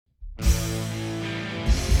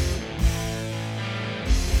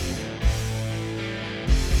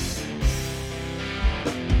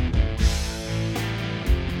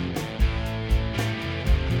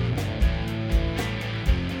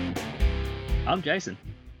I'm Jason.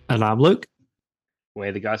 And I'm Luke.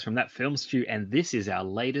 We're the guys from That Film Stew, and this is our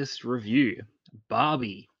latest review,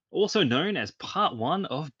 Barbie, also known as Part 1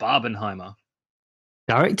 of Barbenheimer.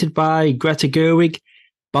 Directed by Greta Gerwig,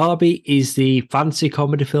 Barbie is the fantasy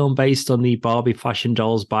comedy film based on the Barbie fashion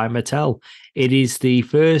dolls by Mattel. It is the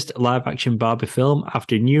first live-action Barbie film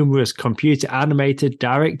after numerous computer-animated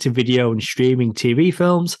direct-to-video and streaming TV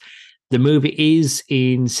films. The movie is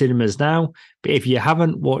in cinemas now, but if you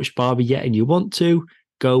haven't watched Barbie yet and you want to,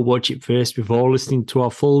 go watch it first before listening to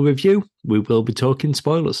our full review. We will be talking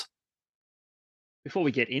spoilers. Before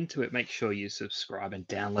we get into it, make sure you subscribe and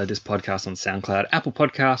download this podcast on SoundCloud, Apple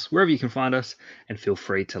Podcasts, wherever you can find us, and feel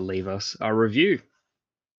free to leave us a review.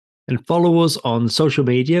 And follow us on social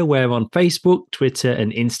media. We're on Facebook, Twitter,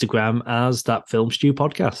 and Instagram as That Film Stew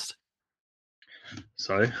Podcast.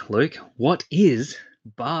 So, Luke, what is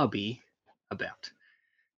Barbie about?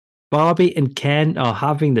 Barbie and Ken are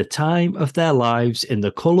having the time of their lives in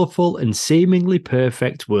the colourful and seemingly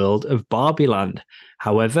perfect world of Barbie Land.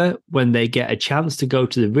 However, when they get a chance to go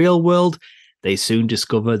to the real world, they soon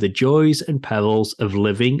discover the joys and perils of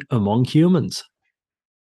living among humans.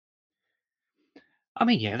 I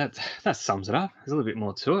mean, yeah, that sums it up. There's a little bit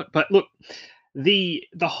more to it, but look, the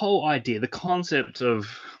whole idea, the concept of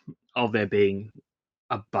there being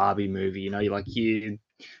a Barbie movie,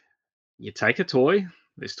 you take a toy,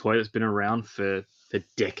 this toy that's been around for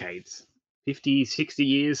decades, 50, 60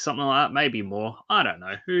 years, something like that, maybe more. I don't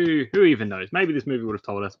know. Who even knows? Maybe this movie would have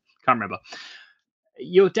told us. Can't remember.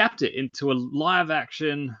 You adapt it into a live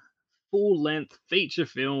action, full length feature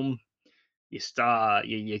film.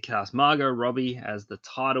 You cast Margot Robbie as the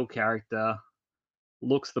title character,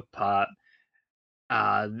 looks the part.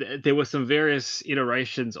 There were some various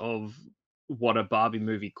iterations of what a Barbie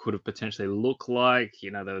movie could have potentially looked like.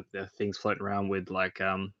 You know, the things floating around with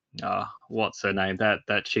what's her name?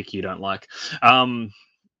 That chick you don't like.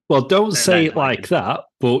 Well, don't say it like that,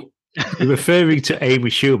 but you're referring to Amy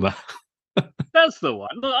Schumer. That's the one.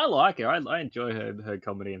 Look, I like her. I enjoy her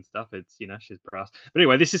comedy and stuff. It's she's brass. But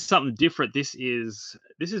anyway, this is something different. This is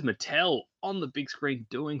Mattel on the big screen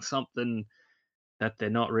doing something that they're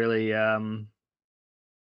not really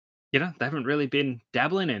they haven't really been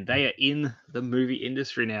dabbling in. They are in the movie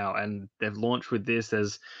industry now, and they've launched with this.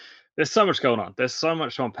 There's so much going on. There's so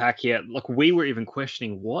much to unpack here. Like, we were even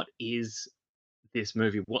questioning, what is this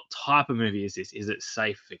movie? What type of movie is this? Is it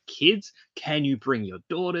safe for kids? Can you bring your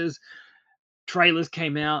daughters? Trailers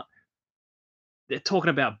came out. They're talking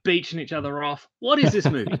about beaching each other off. What is this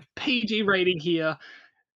movie? PG rating here.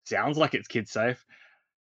 Sounds like it's kid safe.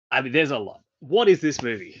 I mean, there's a lot. What is this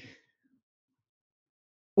movie?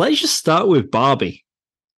 Let's just start with Barbie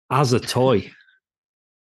as a toy.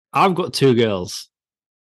 I've got two girls.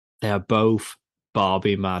 They are both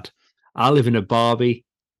Barbie mad. I live in a Barbie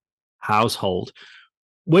household.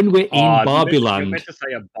 When we're in Barbie Land, you're meant to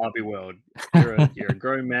say a Barbie world. You're a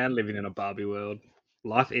grown man living in a Barbie world.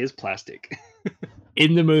 Life is plastic.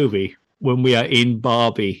 In the movie, when we are in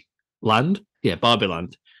Barbie Land, Barbie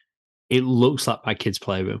Land, it looks like my kids'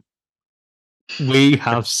 playroom. We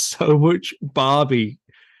have so much Barbie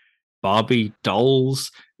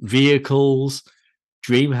dolls, vehicles,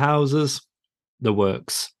 dream houses, the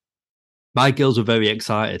works. My girls were very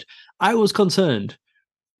excited. I was concerned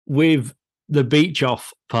with the beach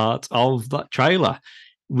off part of that trailer.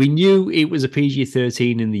 We knew it was a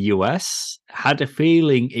PG-13 in the US, had a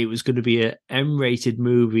feeling it was going to be an M-rated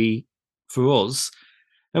movie for us.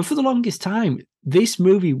 And for the longest time, this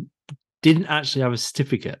movie didn't actually have a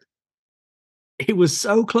certificate. It was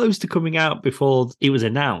so close to coming out before it was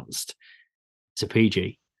announced. It's a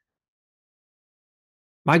PG.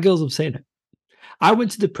 My girls have seen it. I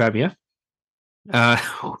went to the premiere,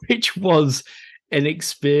 which was an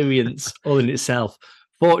experience all in itself.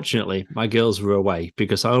 Fortunately, my girls were away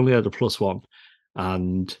because I only had a +1,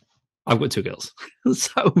 and I've got two girls.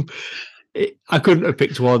 So I couldn't have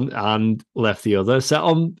picked one and left the other.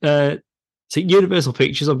 So Universal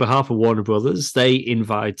Pictures, on behalf of Warner Brothers, they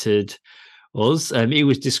invited us. It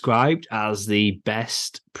was described as the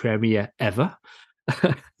best premiere ever.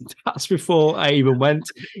 That's before I even went.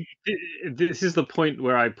 This is the point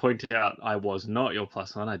where I point out I was not your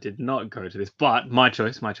 +1. I did not go to this, but my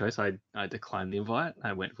choice. I declined the invite.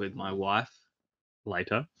 I went with my wife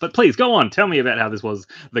later. But please go on. Tell me about how this was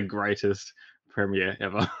the greatest premiere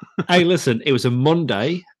ever. Hey, listen, it was a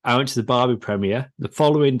Monday. I went to the Barbie premiere. The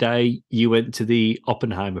following day, you went to the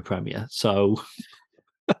Oppenheimer premiere. So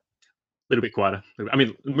a little bit quieter. I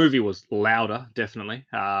mean, the movie was louder, definitely.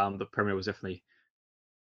 The premiere was definitely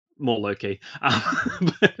more low key.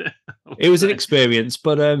 It was an experience,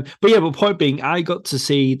 but point being, I got to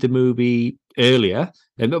see the movie earlier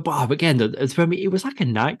But again, for me, it was like a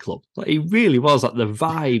nightclub. Like, it really was like the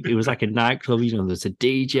vibe. It was like a nightclub. There's a I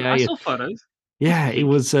DJ. saw photos. It was Yeah, it pink.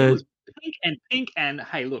 was. It was pink, and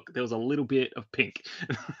hey, look, there was a little bit of pink.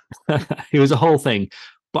 It was a whole thing.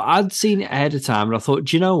 But I'd seen it ahead of time, and I thought,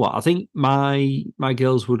 do you know what? I think my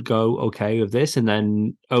girls would go okay with this. And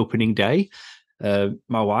then opening day,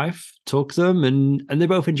 my wife took them, and they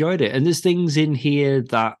both enjoyed it. And there's things in here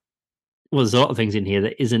that there's a lot of things in here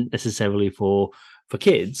that isn't necessarily for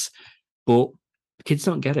kids, but kids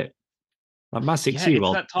don't get it. Like my six Yeah, year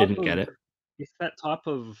old didn't get it. it's that type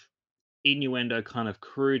of innuendo, kind of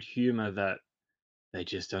crude humor that they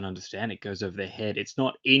just don't understand. It goes over their head. It's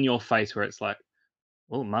not in your face where it's like,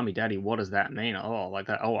 "Oh, mommy, daddy, what does that mean?" Oh, like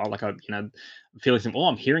that. Oh, like I, feeling some. Oh,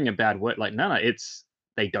 I'm hearing a bad word. Like, no, it's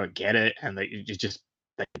they don't get it, and they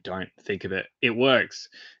don't think of it. It works.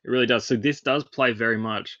 It really does. So this does play very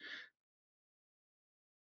much.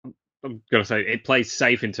 I'm gonna say it plays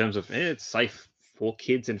safe in terms of it's safe for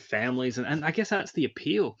kids and families, and I guess that's the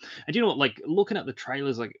appeal. And you know what? Like looking at the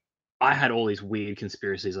trailers, like I had all these weird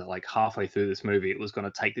conspiracies that like halfway through this movie, it was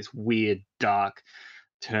going to take this weird dark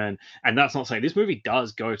turn. And that's not saying this movie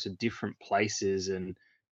does go to different places and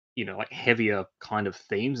like heavier kind of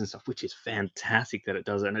themes and stuff, which is fantastic that it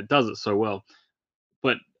does it, and it does it so well.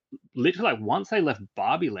 But literally, like once they left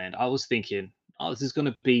Barbie Land, I was thinking, oh, this is going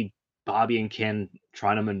to be Barbie and Ken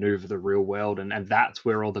trying to maneuver the real world, and that's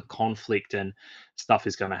where all the conflict and stuff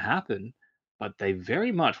is going to happen. But they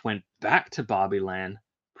very much went back to Barbie Land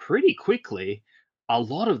pretty quickly. A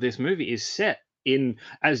lot of this movie is set in,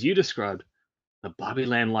 as you described, the Barbie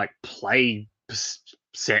Land like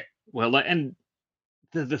set. Well, like, and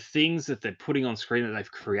the things that they're putting on screen that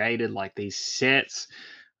they've created, like these sets,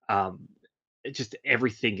 um, just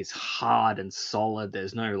everything is hard and solid.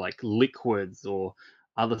 There's no like liquids or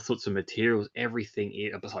other sorts of materials.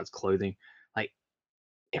 Everything besides clothing, like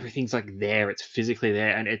everything's like there. It's physically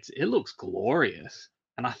there, and it looks glorious.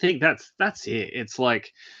 And I think that's it. It's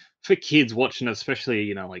like for kids watching,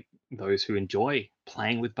 especially like those who enjoy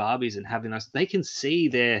playing with Barbies and having us, they can see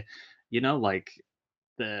their, like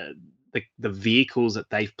the the vehicles that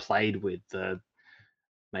they've played with, the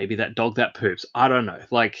maybe that dog that poops. I don't know.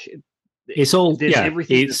 Like It's all there's yeah.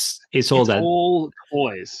 everything that's It's all it's that. all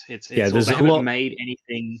toys. It's Yeah, it's all there's they a haven't lot. made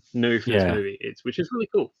anything new for this Yeah, movie. It's which is really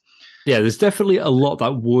cool. yeah. There's definitely a lot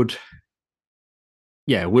that would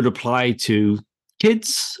apply to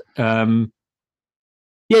kids.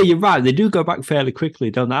 Yeah, you're right. They do go back fairly quickly,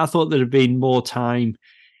 don't they? I thought there'd have been more time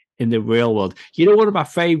in the real world. One of my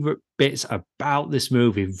favorite bits about this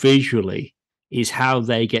movie visually is how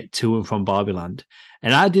they get to and from Barbie Land.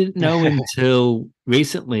 And I didn't know until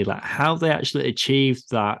recently like how they actually achieved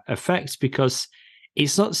that effect because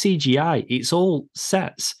it's not CGI, it's all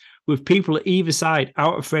sets with people at either side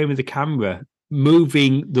out of frame of the camera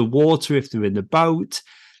moving the water if they're in the boat,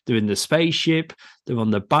 they're in the spaceship, they're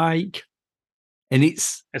on the bike. And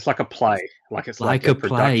it's It's like a play, like it's like like a a play.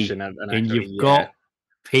 production and And actually, you've yeah. got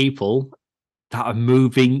people that are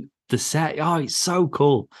moving the set. Oh, it's so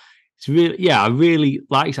cool. It's really, yeah, I really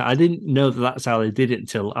liked it. I didn't know that that's how they did it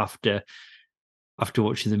until after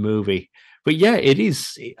watching the movie. But yeah, it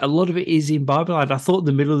is. A lot of it is in Barbenheimer. I thought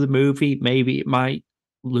the middle of the movie maybe it might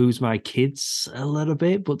lose my kids a little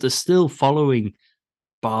bit, but they're still following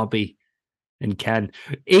Barbie and Ken.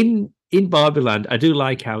 In Barbie Land, I do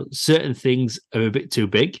like how certain things are a bit too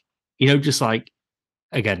big. Just like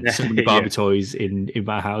again, so many Yeah. Barbie toys in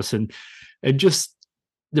my house, and just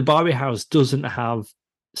the Barbie house doesn't have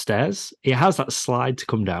stairs. It has that slide to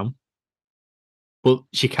come down, but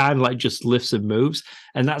she kind of like just lifts and moves,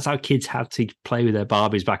 and that's how kids had to play with their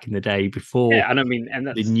Barbies back in the day before Yeah, and I mean, and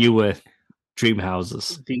the that's newer dream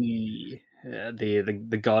houses.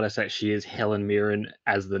 the goddess that she is, Helen Mirren,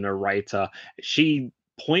 as the narrator. She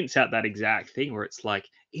points out that exact thing where it's like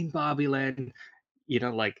in Barbie Land,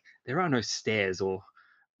 like there are no stairs or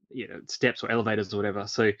steps or elevators or whatever.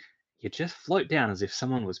 So you just float down as if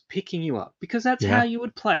someone was picking you up because that's how Yeah, you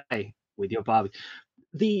would play with your Barbie.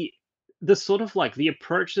 The the sort of like the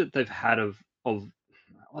approach that they've had of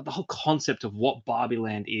like, the whole concept of what Barbie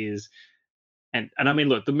Land is. And I mean,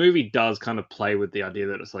 look, the movie does kind of play with the idea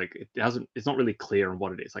that it's not really clear on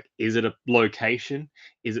what it is. Like, is it a location?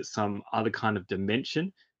 Is it some other kind of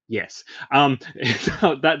dimension? Yes.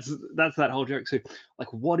 So that's that whole joke. So,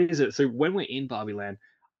 like, what is it? So when we're in Barbie Land,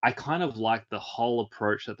 I kind of like the whole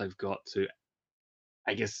approach that they've got to,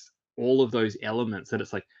 I guess, all of those elements that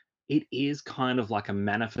it's like it is kind of like a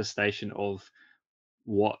manifestation of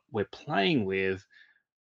what we're playing with.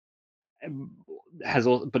 um, Has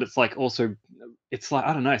all, but it's like also, it's like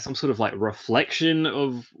I don't know, some sort of like reflection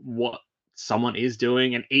of what someone is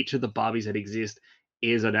doing, and each of the Barbies that exist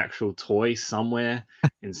is an actual toy somewhere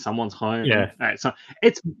in someone's home. Yeah. So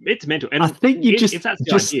it's mental, I and think you if that's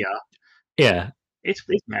the just idea, yeah, it's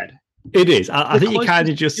mad. it is. I The think you kind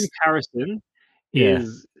closest of just comparison yeah,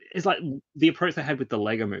 is like the approach they had with the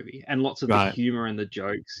Lego Movie and lots of the right. humor and the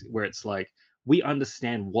jokes where it's like, we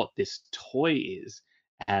understand what this toy is,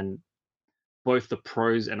 and both the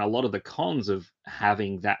pros and a lot of the cons of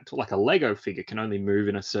having that like a Lego figure can only move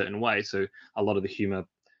in a certain way. So a lot of the humor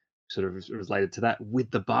sort of is related to that.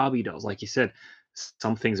 With the Barbie dolls, like you said,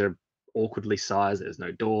 some things are awkwardly sized. There's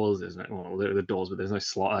no doors. There's no, well, there are doors, but there's no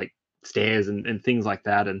like stairs and things like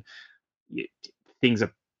that. And you, things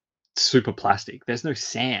are super plastic. There's no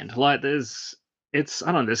sand. Like it's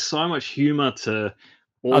I don't know. There's so much humor to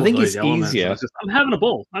I all of think those it's elements, and easier it's just I'm having a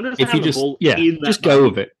ball. I'm just if you having a just ball yeah, in that just go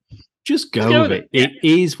with Barbie. it. Just Just go go with with it. it.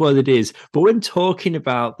 Yeah. It is what it is. But when talking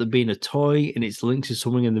about there being a toy and it's linked to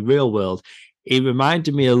something in the real world, it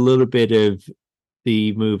reminded me a little bit of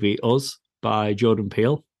the movie Us by Jordan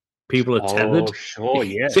Peele. People are Oh, tethered. sure. So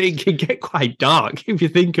Yes. it can get quite dark if you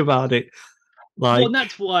think about it Well, and like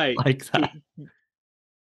that's why like that.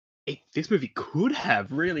 this movie could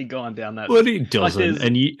have really gone down that. But it Like, doesn't. there's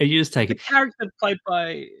And you just take the it. character played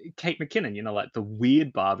by Kate McKinnon, like the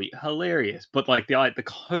weird Barbie, hilarious. But like the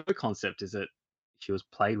whole concept is that she was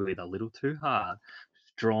played with a little too hard,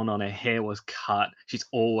 drawn on, her hair was cut. She's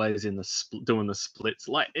always in the doing the splits.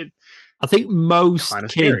 Like it, I think kind most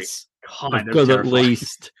of scary, kids have kind of got at terrifying.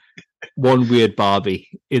 least one weird Barbie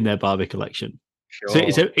in their Barbie collection. So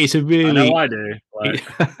Sure, it's a I know really I do. Like,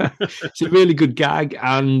 it's a really good gag,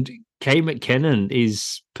 and Kay McKinnon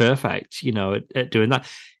is perfect, at doing that.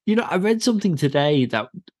 I read something today that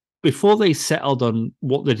before they settled on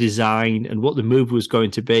what the design and what the movie was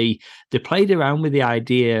going to be, they played around with the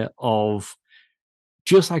idea of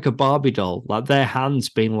just like a Barbie doll, like their hands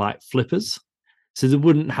being like flippers, so they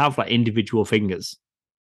wouldn't have like individual fingers.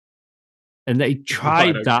 And they right,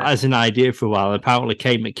 tried that okay. as an idea for a while. Apparently,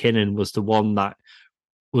 Kate McKinnon was the one that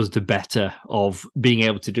was the better of being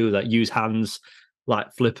able to do that, use hands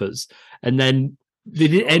like flippers. And then they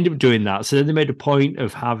didn't Sure. end up doing that. So then they made a point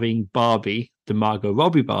of having Barbie, the Margot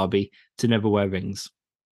Robbie Barbie, to never wear rings.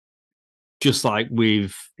 Just like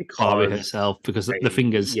with Barbie Because herself, because the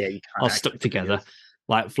fingers yeah, you can't are access stuck the together fingers.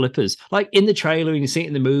 like flippers. Like in the trailer, and you see it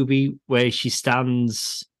in the movie where she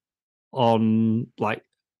stands on like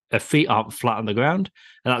her feet aren't flat on the ground,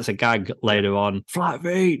 and that's a gag Yeah. later on. Flat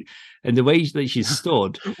feet, and the way that she's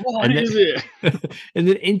stood, What and then is it? in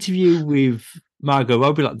the interview with Margot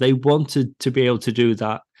Robbie, like they wanted to be able to do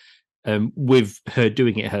that with her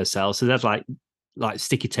doing it herself. So that's like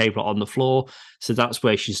sticky tape on the floor. So that's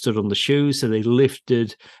where she stood on the shoes. So they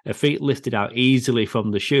lifted her feet lifted out easily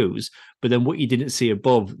from the shoes. But then what you didn't see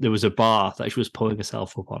above, there was a bar that she was pulling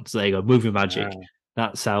herself up on. So there you go, movie magic. Ah,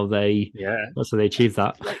 That's how they yeah. that's how they achieved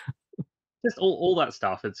that. Like, just all that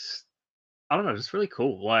stuff, it's I don't know, it's really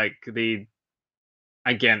cool. Like, the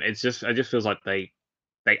again, it just feels like they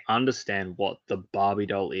understand what the Barbie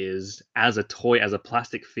doll is as a toy, as a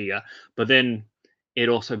plastic figure, but then it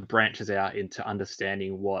also branches out into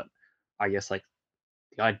understanding what, I guess, like,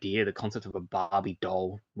 the idea, the concept of a Barbie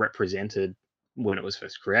doll represented when it was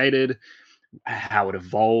first created, how it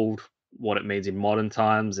evolved, what it means in modern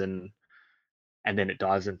times, and then it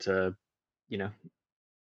dives into, you know,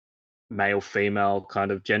 male, female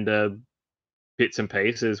kind of gender bits and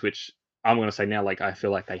pieces, which I'm gonna say now, like, I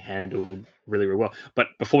feel like they handled really, really well. But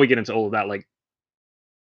before we get into all of that, like,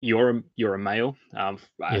 you're a male, as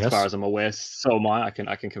far Yes. as I'm aware, so am I. I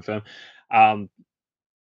can confirm. Um,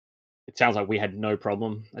 it sounds like we had no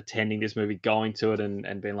problem attending this movie, going to it,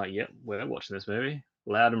 and being like, "Yep, we're watching this movie,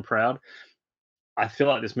 loud and proud." I feel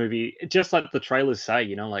like this movie, just like the trailers say,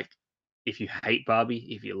 like, if you hate Barbie,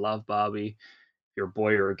 if you love Barbie, if you're a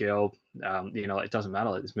boy or a girl, like, it doesn't matter.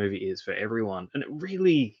 Like, this movie is for everyone, and it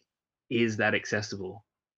really is that accessible.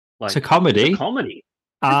 It's a Like, it's a comedy comedy.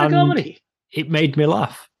 It's a and comedy. it made me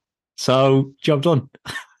laugh. So job done.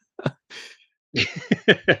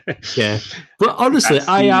 Yeah. But honestly, That's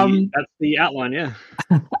the outline, yeah.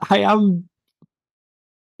 I am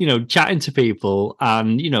chatting to people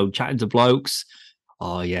and, chatting to blokes.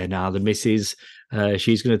 Oh, yeah, now the missus,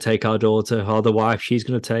 she's going to take our daughter, or the wife, she's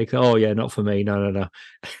going to take, oh, yeah, not for me. No, no, no.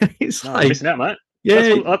 It's No, you're like, missing out, mate.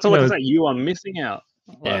 yeah, That's all I can say. You are missing out.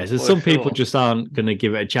 yeah. Like, So for some people sure. just aren't going to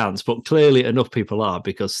give it a chance, but clearly enough people are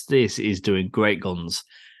because this is doing great guns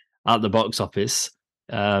at the box office.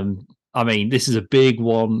 I mean, this is a big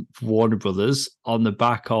one for Warner Brothers on the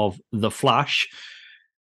back of The Flash,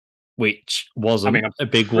 which I mean, wasn't I'm a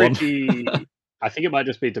big one. pretty I think it might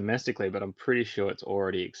just be domestically, but I'm pretty sure it's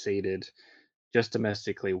already exceeded just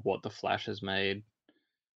domestically what The Flash has made.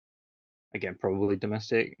 Again, probably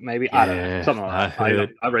domestic, maybe. I don't know, Yeah, something like that.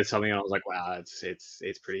 I read something and I was like, wow,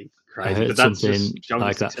 it's pretty I crazy. heard But that's just something jungle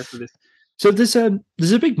like that. success of this. So there's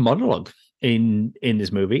a big monologue in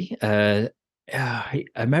this movie. America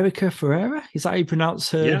Ferrera, is that how you pronounce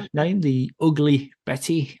her Yeah, name? The ugly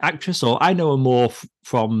Betty actress, or I know her more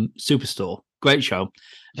from Superstore. Great show,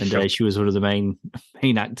 and sure. she was one of the main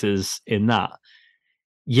actors in that.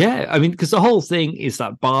 Yeah, I mean, because the whole thing is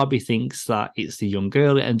that Barbie thinks that it's the young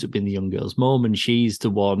girl. It ends up being the young girl's mom, and she's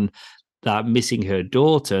the one that missing her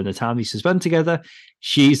daughter and the time they used to spend together.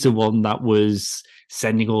 She's the one that was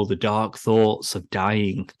sending all the dark thoughts of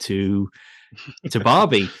dying to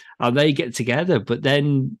Barbie, and they get together. But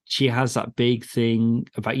then she has that big thing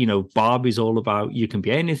about, Barbie's all about you can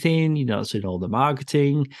be anything, that's in all the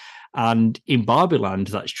marketing. And in Barbie Land,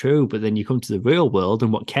 that's true. But then you come to the real world,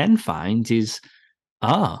 and what Ken finds is,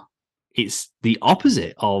 it's the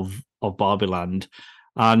opposite of Barbie Land.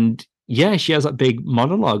 And yeah, she has that big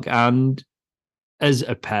monologue. And as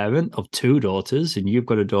a parent of two daughters, and you've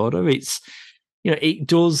got a daughter, it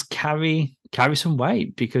does carry some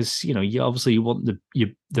weight, because you obviously want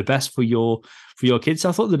the best for your kids.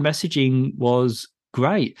 I thought the messaging was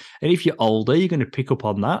great. And if you're older, you're going to pick up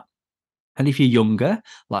on that. And if you're younger,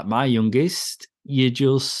 like my youngest, you're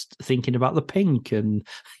just thinking about the pink and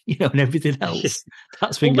and everything Yeah. else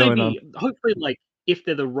that's Or been going on. maybe, hopefully, like, if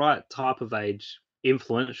they're the right type of age,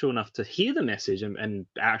 influential enough to hear the message and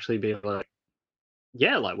actually be like,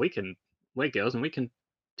 yeah, like we're girls and we can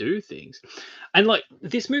do things. And like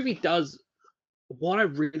this movie does what I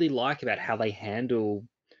really like about how they handle,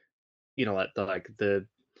 like the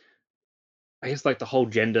I guess like the whole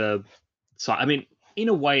gender side. I mean, in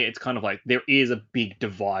a way, it's kind of like there is a big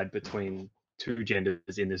divide between two genders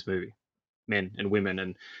in this movie, men and women,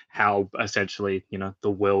 and how essentially, the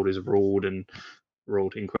world is ruled and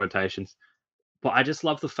ruled in quotations. But I just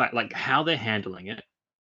love the fact, like, how they're handling it.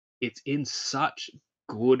 It's in such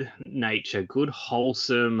good nature, good,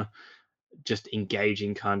 wholesome, just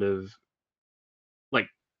engaging kind of like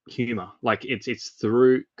humor. Like it's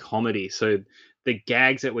through comedy. So the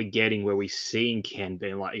gags that we're getting where we seeing Ken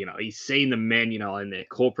being like, he's seeing the men, in their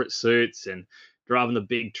corporate suits and driving the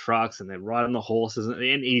big trucks and they're riding the horses, and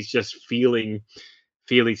then he's just feeling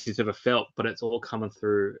feelings he's never felt, but it's all coming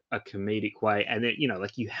through a comedic way. And then,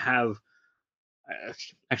 like you have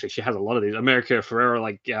actually she has a lot of these. America Ferrera,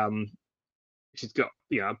 like she's got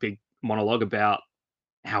a big monologue about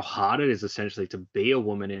how hard it is essentially to be a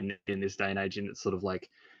woman in this day and age, and it's sort of like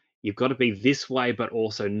you've got to be this way but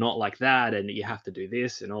also not like that, and you have to do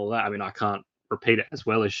this and all that. I mean, I can't repeat it as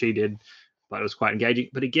well as she did, but it was quite engaging.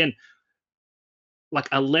 But again, like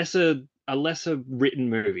a lesser written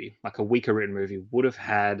movie, like a weaker written movie, would have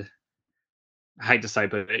had, I hate to say,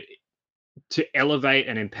 but to elevate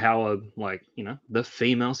and empower, like, the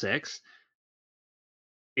female sex,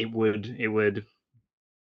 it would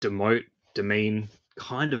demote, demean,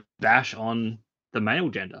 kind of bash on the male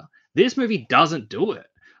gender. This movie doesn't do it.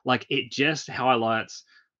 Like, it just highlights,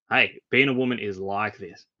 hey, being a woman is like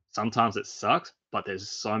this. Sometimes it sucks, but there's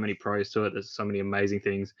so many pros to it. There's so many amazing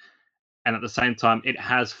things. And at the same time, it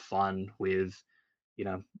has fun with, you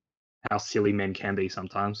know, how silly men can be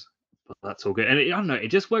sometimes. But that's all good. And I don't know, it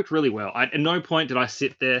just worked really well. At no point did I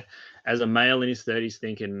sit there as a male in his 30s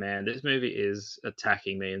thinking, man, this movie is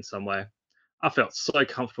attacking me in some way. I felt so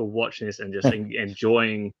comfortable watching this and just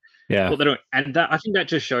enjoying Yeah. what they're doing. And that, I think that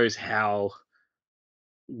just shows how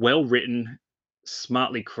well written,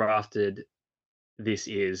 smartly crafted this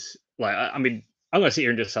is. Like, I mean, I'm gonna sit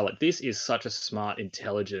here and just sell it. This is such a smart,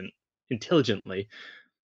 intelligently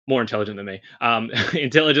more intelligent than me.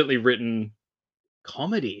 Intelligently written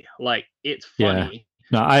comedy. Like, it's Yeah. funny,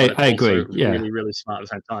 No, but I it's also agree. Yeah. really, really smart at the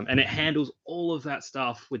same time. And it handles all of that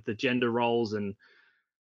stuff with the gender roles and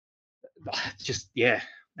just, yeah.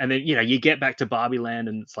 And then, you get back to Barbie Land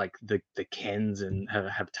and it's like the Kens and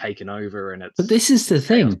have taken over, and But it's this is the chaos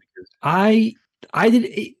thing. because I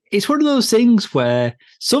did it's one of those things where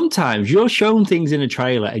sometimes you're shown things in a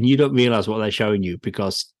trailer and you don't realize what they're showing you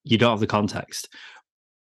because you don't have the context.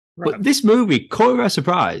 right. But this movie, caught me by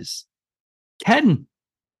surprise, Ken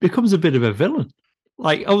becomes a bit of a villain.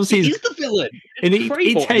 Like, He obviously he's is the villain. and It's he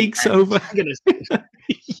crazy. And takes over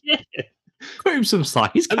yeah. cut him some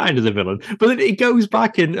slack. He's I mean, kind of the villain. But then he goes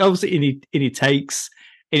back and obviously and he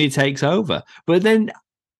takes over. But then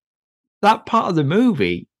that part of the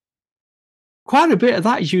movie, quite a bit of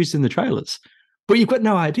that is used in the trailers, but you've got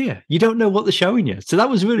no idea. You don't know what they're showing you. So that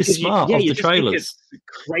was really because smart of you the just think trailers. it's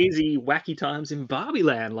crazy, wacky times in Barbie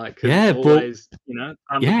Land, like because it's Yeah, but always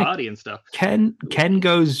time to yeah, party and stuff. Ken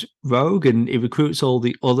goes rogue and he recruits all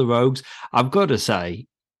the other rogues. I've got to say,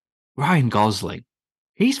 Ryan Gosling.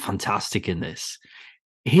 He's fantastic in this.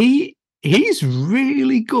 He's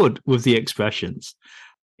really good with the expressions.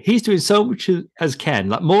 He's doing so much as Ken,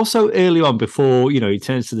 like more so early on before, he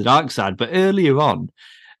turns to the dark side, but earlier on,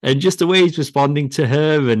 and just the way he's responding to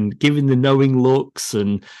her and giving the knowing looks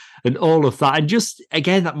and all of that. And just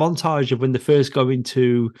again, that montage of when they first go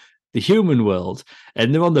into the human world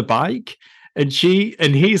and they're on the bike and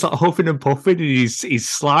he's like huffing and puffing and he's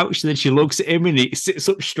slouched, and then she looks at him and he sits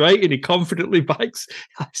up straight and he confidently bikes,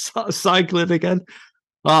 starts cycling again.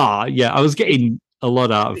 Yeah, I was getting a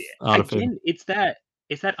lot out of him. Again,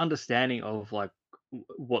 it's that understanding of like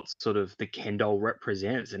what sort of the Ken doll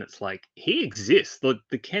represents, and it's like he exists. The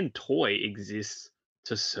Ken toy exists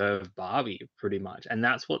to serve Barbie pretty much, and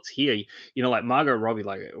that's what's here. Like Margot Robbie,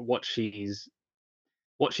 like what she's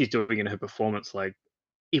doing in her performance, like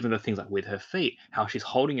even the things like with her feet, how she's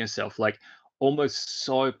holding herself, like almost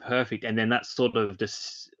so perfect, and then that sort of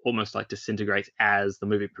almost like disintegrates as the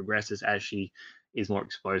movie progresses, as she is more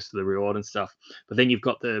exposed to the real world and stuff. But then you've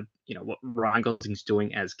got what Ryan Gosling's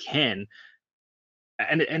doing as Ken,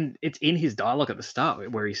 and it's in his dialogue at the start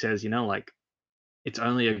where he says, like it's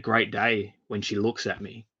only a great day when she looks at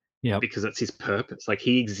me, Yeah. because that's his purpose. Like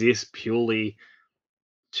he exists purely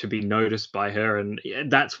to be noticed by her, and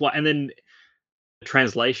that's why. And then the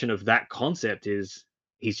translation of that concept is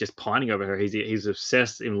he's just pining over her. He's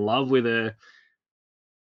obsessed, in love with her.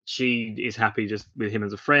 She is happy just with him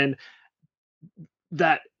as a friend.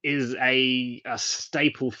 That is a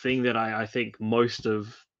staple thing that I think most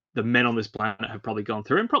of the men on this planet have probably gone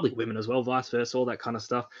through, and probably women as well, vice versa, all that kind of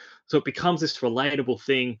stuff. So it becomes this relatable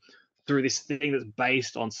thing through this thing that's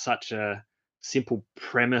based on such a simple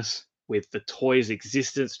premise, with the toy's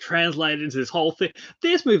existence translated into this whole thing.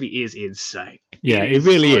 This movie is insane. Yeah, It it is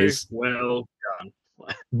really so is. well done.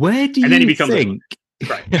 Where do And then he you becomes think?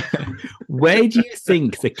 great. Where do you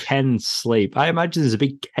think the Kens sleep? I imagine there's a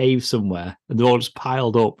big cave somewhere, and they're all just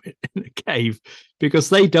piled up in a cave because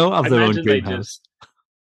they don't have I their own imagine dream house.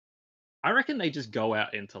 I reckon they just go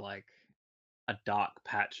out into like a dark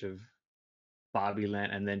patch of Barbie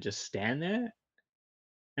Land and then just stand there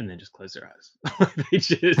and then just close their eyes.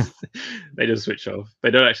 They just switch off.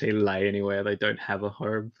 They don't actually lay anywhere. They don't have a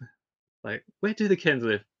home. Like, where do the Kens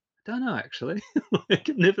live? I don't know actually. Like,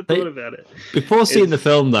 I've never thought They, about it. before seeing the It's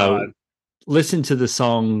film, though, listen to the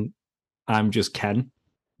song "I'm Just Ken,"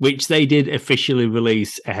 which they did officially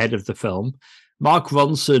release ahead of the film. Mark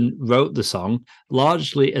Ronson wrote the song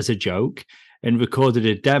largely as a joke and recorded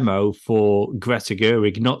a demo for Greta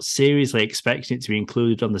Gerwig, not seriously expecting it to be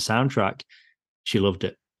included on the soundtrack. She loved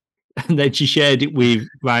it. And then she shared it with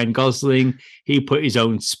Ryan Gosling. He put his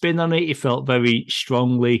own spin on it. He felt very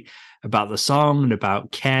strongly about the song and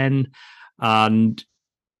about Ken. And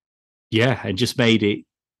and just made it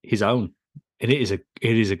his own. And it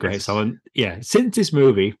is a great song. And yeah, since this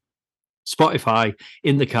movie, Spotify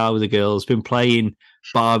in the car with the girls been playing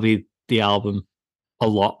Barbie the album a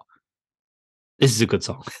lot. This is a good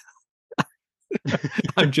song.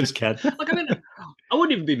 I'm just kidding. Look, I mean, I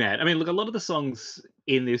wouldn't even be mad. I mean, look, a lot of the songs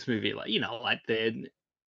in this movie, like like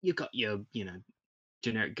you've got your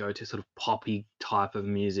generic go-to sort of poppy type of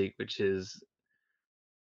music, which is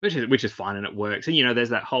fine and it works. And there's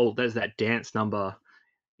that dance number,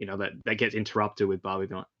 that gets interrupted with Barbie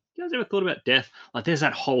going, "You guys ever thought about death?" Like there's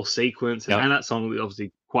that whole sequence, and, Yep. and that song is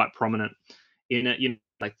obviously quite prominent in it.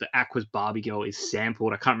 Like the Aqua's Barbie Girl is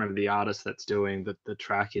sampled. I can't remember the artist that's doing the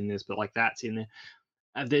track in this, but like that's in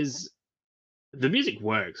there. There's the music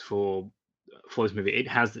works for this movie. It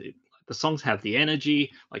has the songs have the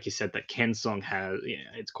energy, like you said. That Ken song has,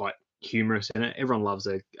 it's quite humorous in it. Everyone loves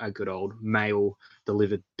a good old male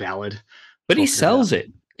delivered ballad. But he talking about sells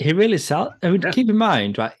it. He really sells. I mean, Yeah. keep in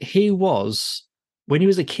mind, right? He was, when he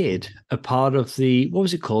was a kid, a part of the, what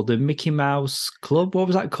was it called? The Mickey Mouse Club. What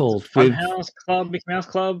was that called? Funhouse Club, Mickey Mouse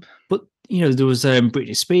Club. But there was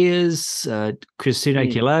Britney Spears, Christina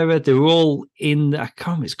Mm. Aguilera. They were all in. I can't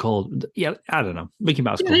remember what it's called. Yeah, I don't know. Mickey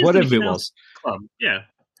Mouse Club, It is the whatever Mickey it Mouse was. Club. Yeah.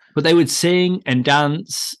 But they would sing and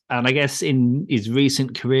dance, and I guess in his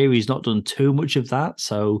recent career, he's not done too much of that.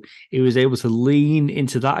 So he was able to lean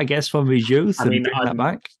into that, I guess, from his youth I and mean, bring that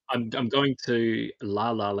back. I'm going to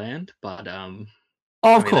La La Land, but Oh,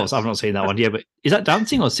 I of mean course, I've not seen that one. Yeah, but is that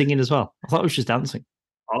dancing or singing as well? I thought it was just dancing.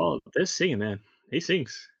 they're singing, man. He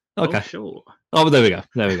sings. Okay. Oh, sure. Oh, there we go.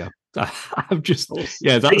 There we go. I'm just that's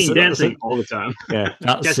singing, dancing all the time. Yeah,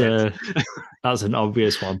 that's an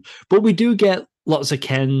obvious one. But we do get lots of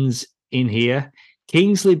Kens in here.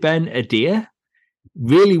 Kingsley Ben Adir.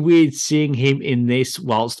 Really weird seeing him in this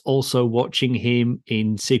whilst also watching him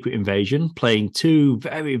in Secret Invasion, playing two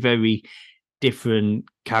very, very different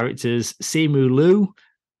characters. Simu Liu,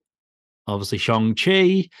 obviously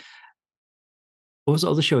Shang-Chi. What was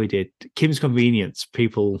the other show he did? Kim's Convenience.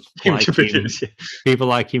 People like him. Yeah. People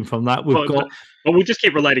like him from that. We've got But we'll just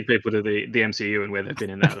keep relating people to the MCU and where they've been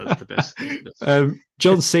in that. That's the best.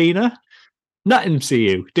 John Cena, not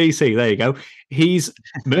MCU, DC. There you go. He's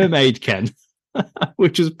Mermaid Ken,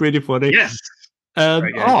 which is pretty funny. Yes.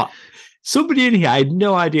 Somebody in here, I had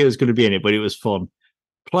no idea was going to be in it, but it was fun.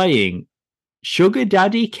 Playing Sugar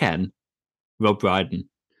Daddy Ken, Rob Brydon.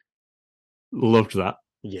 Loved that.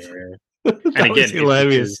 Yeah. That and again, was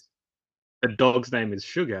hilarious. The dog's name is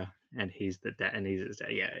Sugar, and he's the dad, and he's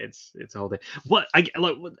it's a whole thing.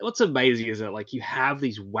 What's amazing is that like you have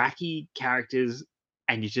these wacky characters,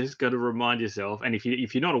 and you just got to remind yourself. And if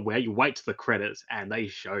you're not aware, you wait to the credits, and they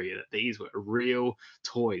show you that these were real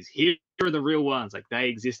toys. Here are the real ones. Like they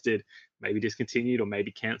existed, maybe discontinued or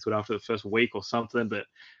maybe cancelled after the first week or something. But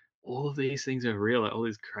all of these things are real. Like all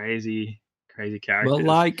these crazy characters. Well,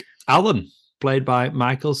 like Alan, played by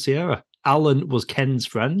Michael Cera. Alan was Ken's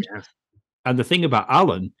friend. Yes. And the thing about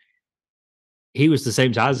Alan, he was the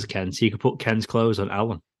same size as Ken, so you could put Ken's clothes on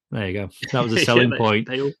Alan. There you go. That was a selling point.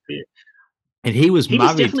 They all fit. And he was married. He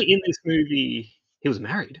was definitely in this movie. He was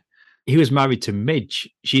married. He was married to Midge.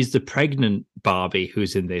 She's the pregnant Barbie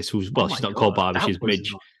who's in this. She's not called Barbie. She's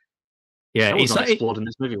Midge. Yeah, it's not explored in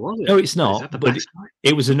this movie, was it? No, it's not. But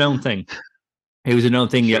it was a known thing. It was a known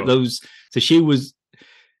thing. Sure. Yeah, so she was.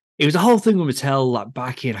 It was a whole thing with Mattel, like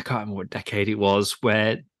back in, I can't remember what decade it was,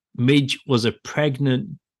 where Midge was a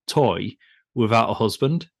pregnant toy without a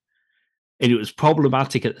husband. And it was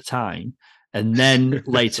problematic at the time. And then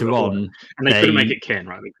later on... And they couldn't make it Ken,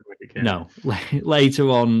 right? They couldn't make it Ken. No.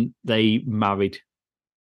 Later on, they married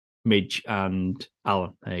Midge and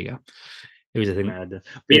Alan. There you go. It was a thing.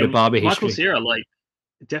 The Barbie Michael Cera, like,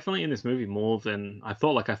 definitely in this movie more than I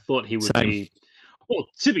thought. Like, I thought he would be... Well,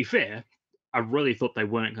 to be fair, I really thought they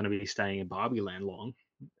weren't going to be staying in Barbie Land long.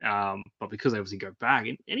 But because they obviously go back,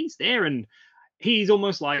 and he's there, and he's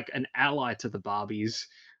almost like an ally to the Barbies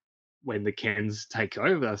when the Kens take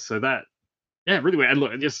over. So that, really weird. And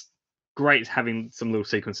look, just great having some little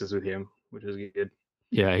sequences with him, which is good.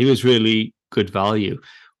 Yeah, he was really good value.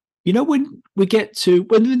 You know, when they're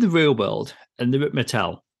in the real world and they're at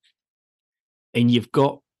Mattel, and you've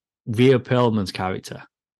got Rhea Perlman's character.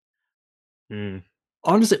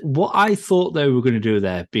 Honestly, what I thought they were going to do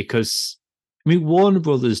there, because I mean, Warner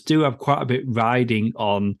Brothers do have quite a bit riding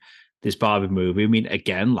on this Barbie movie. I mean,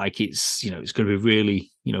 again, like it's going to be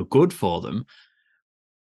really, good for them.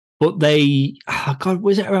 But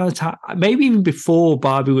was it around the time, maybe even before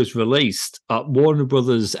Barbie was released, Warner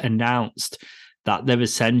Brothers announced that they're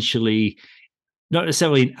essentially not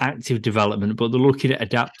necessarily in active development, but they're looking at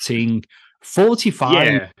adapting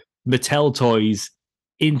 45 Mattel toys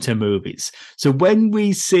into movies. So when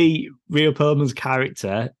we see Rhea Perlman's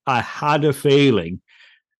character, I had a feeling,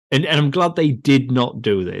 and I'm glad they did not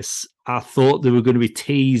do this. I thought they were going to be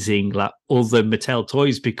teasing like other Mattel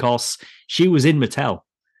toys because she was in Mattel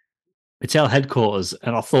headquarters,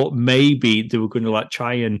 and I thought maybe they were going to like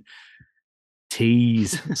try and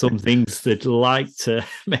tease some things they'd like to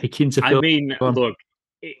make into. I mean, look,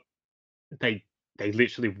 they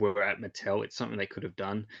literally were at Mattel. It's something they could have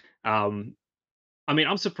done. I mean,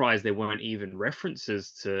 I'm surprised there weren't even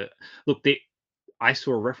references to. Look, I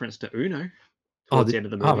saw a reference to Uno towards the end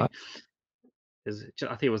of the movie. I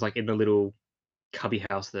think it was like in the little cubby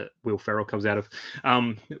house that Will Ferrell comes out of.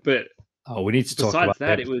 But we need to talk about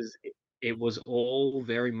that. It was all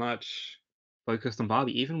very much focused on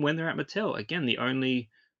Barbie, even when they're at Mattel. Again, the only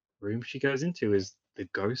room she goes into is the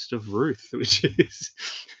ghost of Ruth, which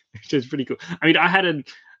is pretty cool. I mean,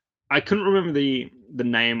 I couldn't remember the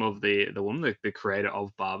name of the woman, the creator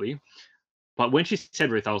of Barbie, but when she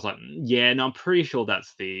said Ruth, I was like, I'm pretty sure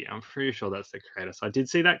that's the creator. So I did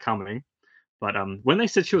see that coming, but when they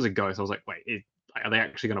said she was a ghost, I was like, wait, are they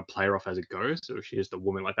actually going to play her off as a ghost, or is she just a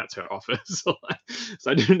woman? Like that's her office. So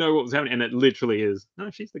I didn't know what was happening, and it literally is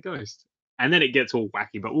no, she's the ghost. And then it gets all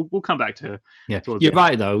wacky, but we'll come back to her. Yeah, you're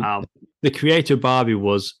right though. The creator of Barbie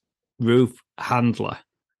was Ruth Handler,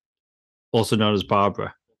 also known as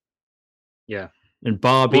Barbara. Yeah, and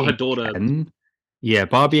Barbie, her daughter.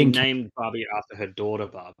 Barbie she and named Barbie after her daughter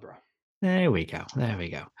Barbara. There we go. Oh, man, there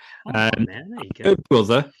you go. Her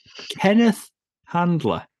brother Kenneth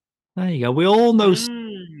Handler. There you go. We all know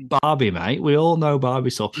Barbie, mate. We all know Barbie.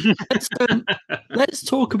 So let's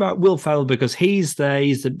talk about Will Ferrell because he's there.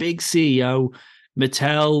 He's the big CEO,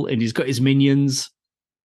 Mattel, and he's got his minions.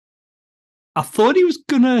 I thought he was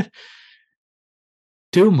gonna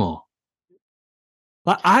do more.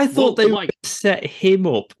 Like I thought they would set him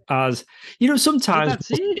up as sometimes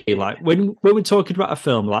like when we're talking about a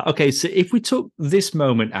film, like okay, so if we took this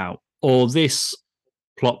moment out or this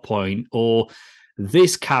plot point or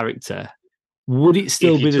this character, would it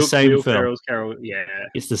still If you be the took same Will film? Ferrell's Carol, yeah,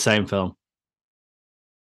 It's the same film.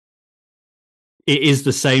 It is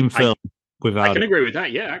the same I film without can it. agree with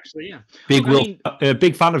that. Yeah, actually, yeah. Big Look, I Will, mean, a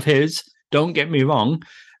big fan of his. Don't get me wrong.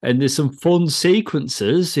 And there's some fun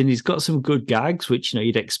sequences, and he's got some good gags, which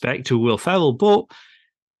you'd expect to Will Ferrell. But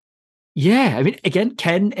yeah, I mean, again,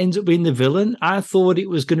 Ken ends up being the villain. I thought it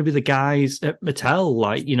was going to be the guys at Mattel,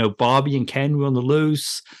 like Barbie and Ken were on the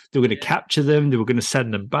loose. They were going to capture them. They were going to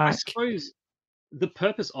send them I back. suppose the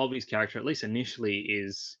purpose of his character, at least initially,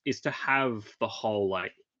 is to have the whole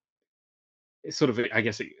like sort of, I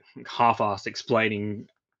guess, half-assed explaining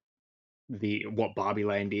the what Barbie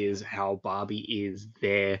Land is, how Barbie is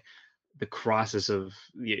there, the crisis of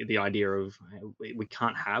the idea of we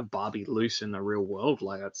can't have Barbie loose in the real world.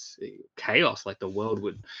 Like that's chaos. Like the world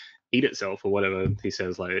would eat itself or whatever he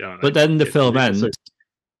says. Like I don't know. But then the It's film ridiculous. ends So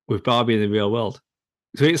with Barbie in the real world.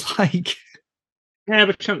 So it's like, yeah,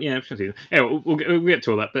 but we'll get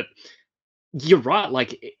to all that. But you're right.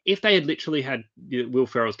 Like if they had literally had Will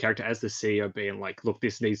Ferrell's character as the CEO being like, look,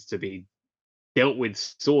 this needs to be dealt with,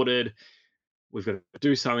 sorted. We've got to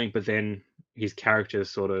do something. But then his character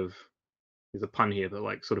sort of, there's a pun here, but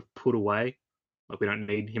like sort of put away. Like we don't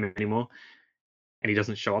need him anymore, and he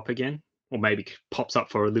doesn't show up again, or maybe pops up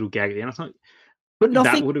for a little gag at the end or something. but That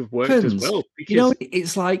nothing would have worked as happens. well because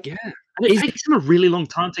It's like, yeah, and it is takes him a really long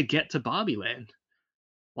time to get to Barbie Land,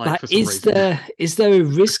 like like for some reason. is there a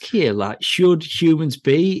risk here? Like, should humans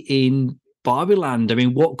be in Barbie Land? I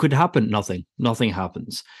mean, what could happen? Nothing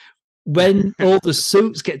happens. When all the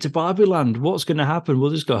suits get to Barbie Land, what's going to happen? We'll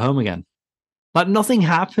just go home again. Like nothing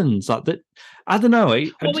happens. Like that. I don't know. Well,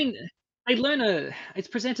 I mean, they learn a. It's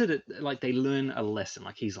presented like they learn a lesson.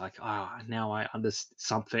 Like he's like, now I understand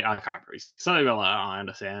something. I can't remember. Something about like, I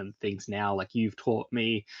understand things now. Like you've taught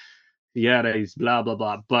me. Yeah, there's blah blah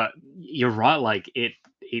blah. But you're right. Like it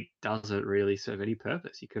doesn't really serve any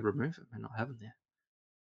purpose. You could remove him and not have him there.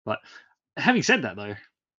 But having said that, though,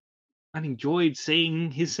 I enjoyed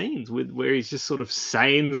seeing his scenes with where he's just sort of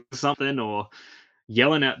saying something or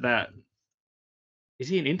yelling at that. Is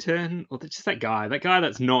he an intern or just that guy? That guy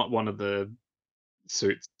that's not one of the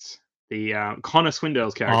suits. The Connor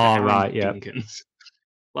Swindell's character, oh Aaron right, yeah. Dinkins.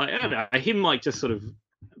 Like I don't know, him like just sort of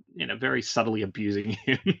very subtly abusing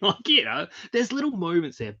him. Like there's little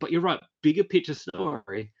moments there, but you're right. Bigger picture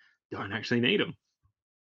story, don't actually need them.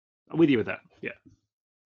 I'm with you with that. Yeah.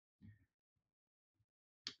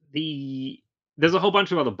 There's a whole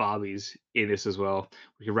bunch of other Barbies in this as well.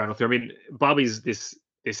 We can rattle through. I mean, Barbie's this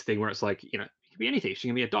thing where it's like it can be anything. She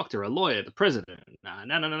can be a doctor, a lawyer, the president. Nah,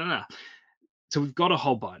 no, no, no, no, no. So we've got a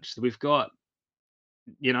whole bunch. So we've got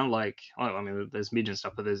like I mean, there's midget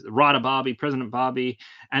stuff, but there's Ryder Barbie, President Barbie,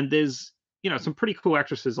 and there's some pretty cool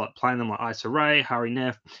actresses like playing them like Issa Rae, Hari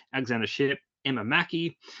Neff, Alexander Shipp, Emma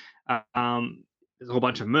Mackey. There's a whole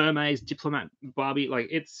bunch of mermaids, diplomat Barbie. Like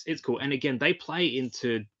it's cool, and again, they play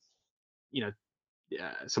into you know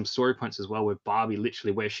some story points as well with Barbie,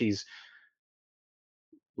 literally where she's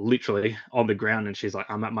literally on the ground and she's like,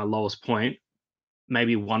 I'm at my lowest point.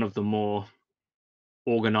 Maybe one of the more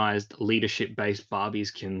organized leadership based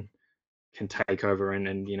Barbies can take over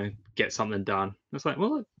and get something done. It's like,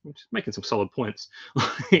 well, I'm just making some solid points.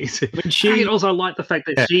 I also like the fact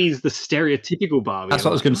that Yeah, she's the stereotypical Barbie. that's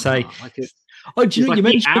what I was going to say. Like it's Oh, do you she's know like you the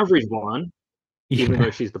mentioned? average one, even Yeah.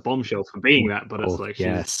 though she's the bombshell for being that. But it's Oh, like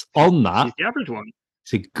yes. On that, she's the average one.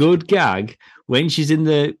 it's a good gag when she's in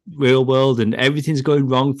the real world and everything's going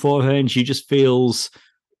wrong for her and she just feels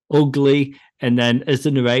ugly. And then as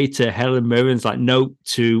the narrator, Helen Mirren's like, note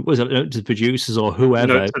to the producers or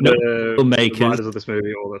whoever, Note to the filmmakers. writers of this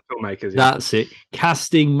movie or the filmmakers. Yeah. That's it.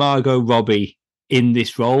 Casting Margot Robbie in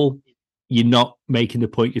this role, you're not making the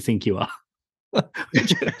point you think you are.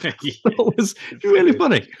 That was really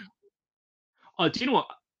funny. Oh, do you know what?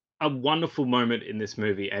 A wonderful moment in this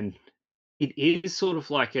movie, and it is sort of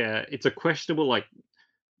like it's a questionable, like,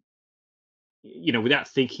 without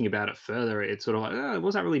thinking about it further, it's sort of like, oh,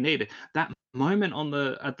 was that really needed? That moment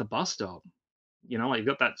at the bus stop, like you've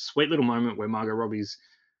got that sweet little moment where Margot Robbie's,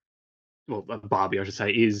 well, Barbie, I should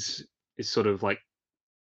say, is sort of like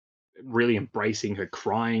really embracing her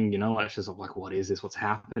crying, like she's like, what is this? What's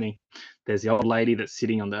happening? There's the old lady that's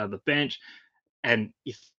sitting on the other bench. And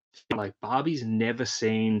if like Barbie's never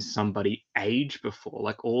seen somebody age before,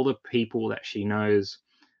 like all the people that she knows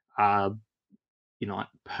are, like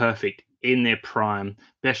perfect in their prime,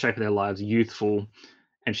 best shape of their lives, youthful.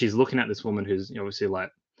 And she's looking at this woman who's obviously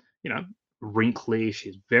like, you know, wrinkly,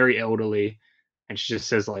 she's very elderly. And she just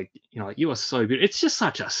says, like, like, you are so beautiful. It's just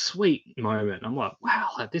such a sweet moment. I'm like, wow,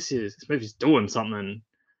 like this movie's doing something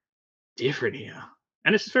different here,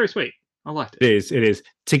 and it's very sweet. I liked it. It is. It is.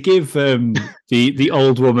 To give the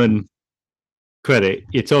old woman credit,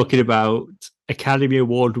 you're talking about Academy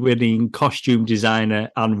Award winning costume designer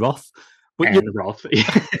Anne Roth, but And Rolf.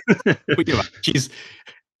 but you're right, she's.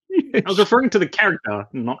 I was referring to the character,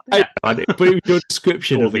 not I, that. but your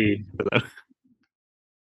description Or of the it.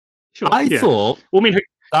 sure, I yeah. thought Well, I mean, her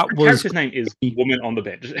that was. character's name is Woman on the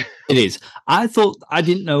Bench. It is. I thought I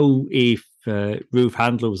didn't know if Ruth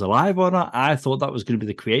Handler was alive or not. I thought that was going to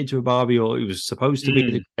be the creator of Barbie, or it was supposed to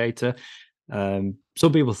be the creator.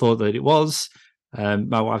 Some people thought that it was.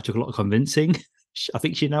 My wife took a lot of convincing. I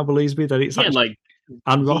think she now believes me that it's Yeah, actually like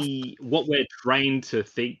Anne Roth. what we're trained to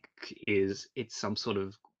think is it's some sort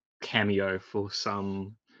of cameo for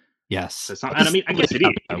some. Yes, And I mean, I guess it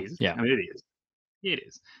is. It is. Yeah, I mean, it is. It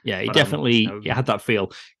is. yeah, it But definitely it had that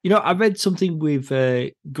feel. I read something with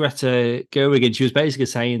Greta Gerwig, and she was basically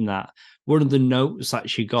saying that one of the notes that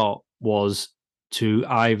she got was to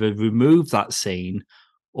either remove that scene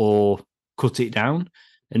or cut it down.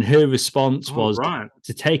 And her response was right.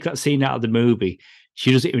 to take that scene out of the movie.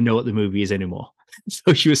 She doesn't even know what the movie is anymore.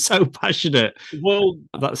 So she was so passionate. Well,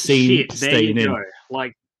 That scene shit. There staying you in. go.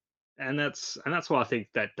 Like, and that's why I think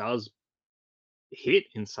that does hit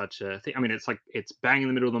in such a thing. I mean, it's like it's bang in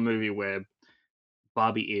the middle of the movie where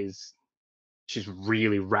Barbie is she's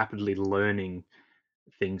really rapidly learning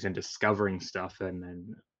things and discovering stuff,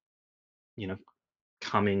 and you know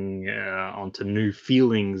coming onto new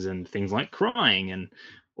feelings and things like crying and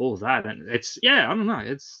all that. And it's I don't know,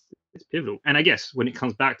 it's pivotal. And I guess when it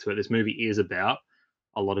comes back to it, this movie is about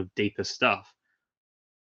a lot of deeper stuff: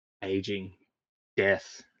 aging,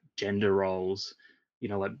 death, gender roles,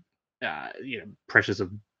 like pressures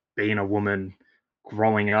of being a woman,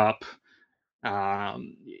 growing up,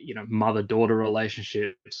 mother-daughter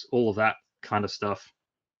relationships, all of that kind of stuff.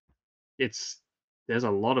 There's a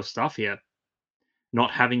lot of stuff here. Not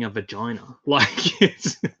having a vagina, like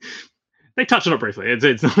they touch on it briefly.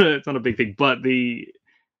 It's not a big thing, but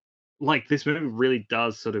this movie really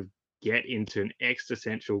does sort of get into an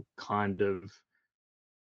existential kind of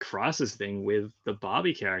crisis thing with the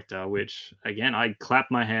Barbie character, which again I clap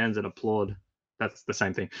my hands and applaud. That's the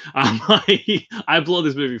same thing. I applaud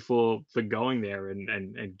this movie for going there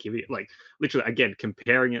and giving it, like, literally, again,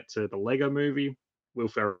 comparing it to the Lego movie. Will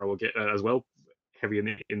Ferrell will get as well, heavy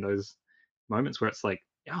in those moments where it's like,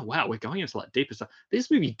 oh wow, we're going into like deeper stuff. This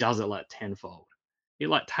movie does it like tenfold. It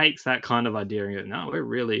like takes that kind of idea and goes, no, we're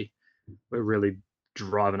really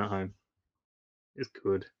driving it home. It's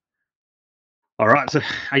good. All right, so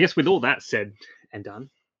I guess with all that said and done,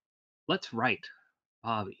 let's rate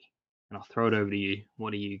Barbie, and I'll throw it over to you.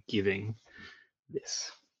 What are you giving this?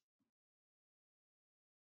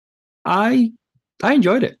 I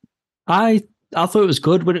enjoyed it. I thought it was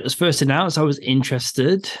good when it was first announced. I was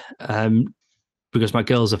interested because my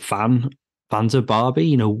girls are fans of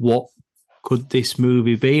Barbie. What could this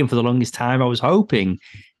movie be? And for the longest time, I was hoping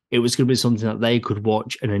it was going to be something that they could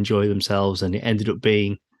watch and enjoy themselves. And it ended up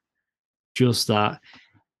being just that.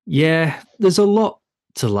 Yeah, there's a lot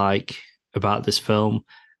to like about this film.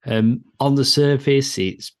 On the surface,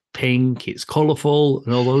 it's pink, it's colourful,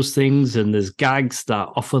 and all those things. And there's gags that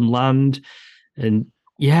often land. And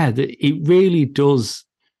yeah, it really does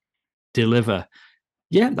deliver.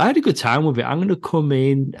 Yeah, I had a good time with it. I'm going to come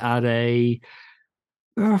in at a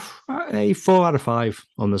 4 out of 5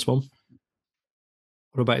 on this one.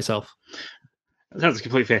 What about yourself? That's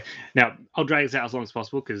completely fair. Now, I'll drag this out as long as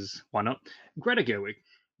possible because why not? Greta Gerwig.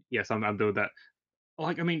 Yes, I'm doing that.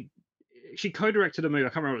 Like, I mean, she co-directed a movie. I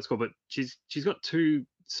can't remember what it's called, but she's got two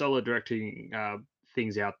solo directing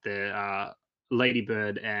things out there: Lady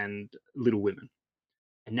Bird and Little Women,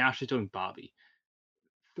 and now she's doing Barbie.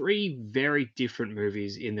 Three very different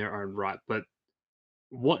movies in their own right, but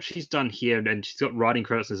what she's done here, and she's got writing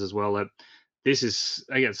credits as well. This is,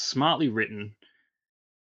 again, smartly written.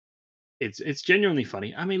 It's genuinely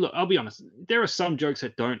funny. I mean, look, I'll be honest. There are some jokes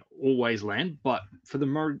that don't always land, but for the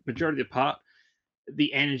majority of the part,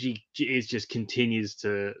 the energy is just continues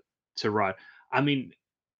to ride. I mean,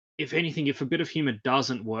 if anything, if a bit of humor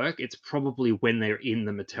doesn't work, it's probably when they're in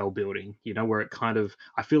the Mattel building, where it kind of,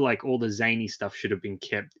 I feel like all the zany stuff should have been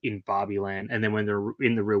kept in Barbie Land, and then when they're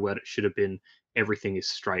in the real world, it should have been everything is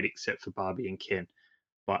straight except for Barbie and Ken.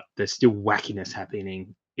 But there's still wackiness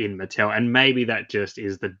happening in Mattel, and maybe that just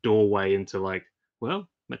is the doorway into, like, well,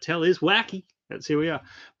 Mattel is wacky. That's who we are.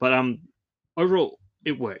 But overall,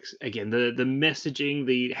 it works. Again, the messaging,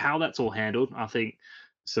 the how that's all handled, I think,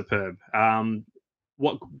 superb.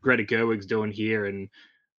 What Greta Gerwig's doing here, and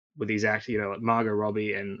with these actors, like Margot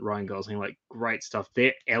Robbie and Ryan Gosling, like, great stuff.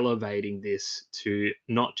 They're elevating this to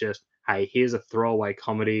not just, hey, here's a throwaway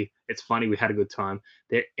comedy. it's funny, we had a good time.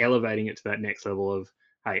 They're elevating it to that next level of,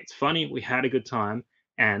 hey, it's funny, we had a good time,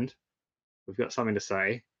 and we've got something to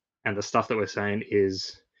say, and the stuff that we're saying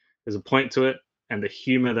is there's a point to it, and the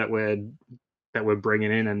humor that we're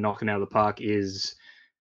bringing in and knocking out of the park is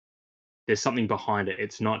there's something behind it.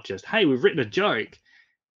 It's not just, hey, we've written a joke.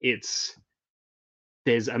 It's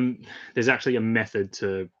there's there's actually a method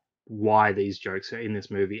to why these jokes are in this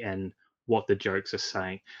movie and what the jokes are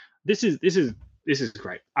saying. This is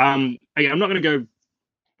great. Again, I'm not going to go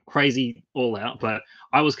crazy all out, but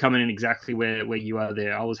I was coming in exactly where you are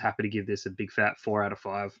there. I was happy to give this a big fat 4 out of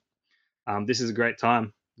 5. This is a great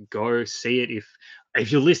time. Go see it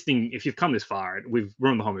if you're listening. If you've come this far, we've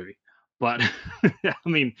ruined the whole movie. But I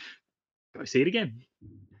mean, go see it again.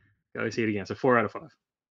 Go see it again. So 4 out of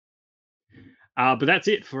 5. But that's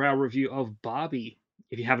it for our review of Barbie.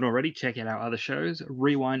 If you haven't already, check out our other shows,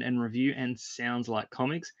 Rewind and Review and Sounds Like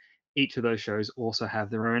Comics. Each of those shows also have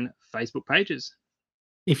their own Facebook pages.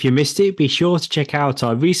 If you missed it, be sure to check out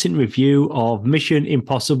our recent review of Mission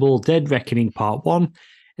Impossible Dead Reckoning Part 1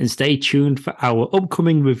 and stay tuned for our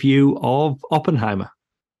upcoming review of Oppenheimer.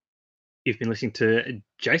 You've been listening to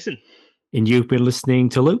Jason. And you've been listening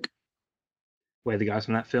to Luke. We're the guys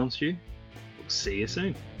from That Film Stew. We'll see you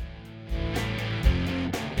soon.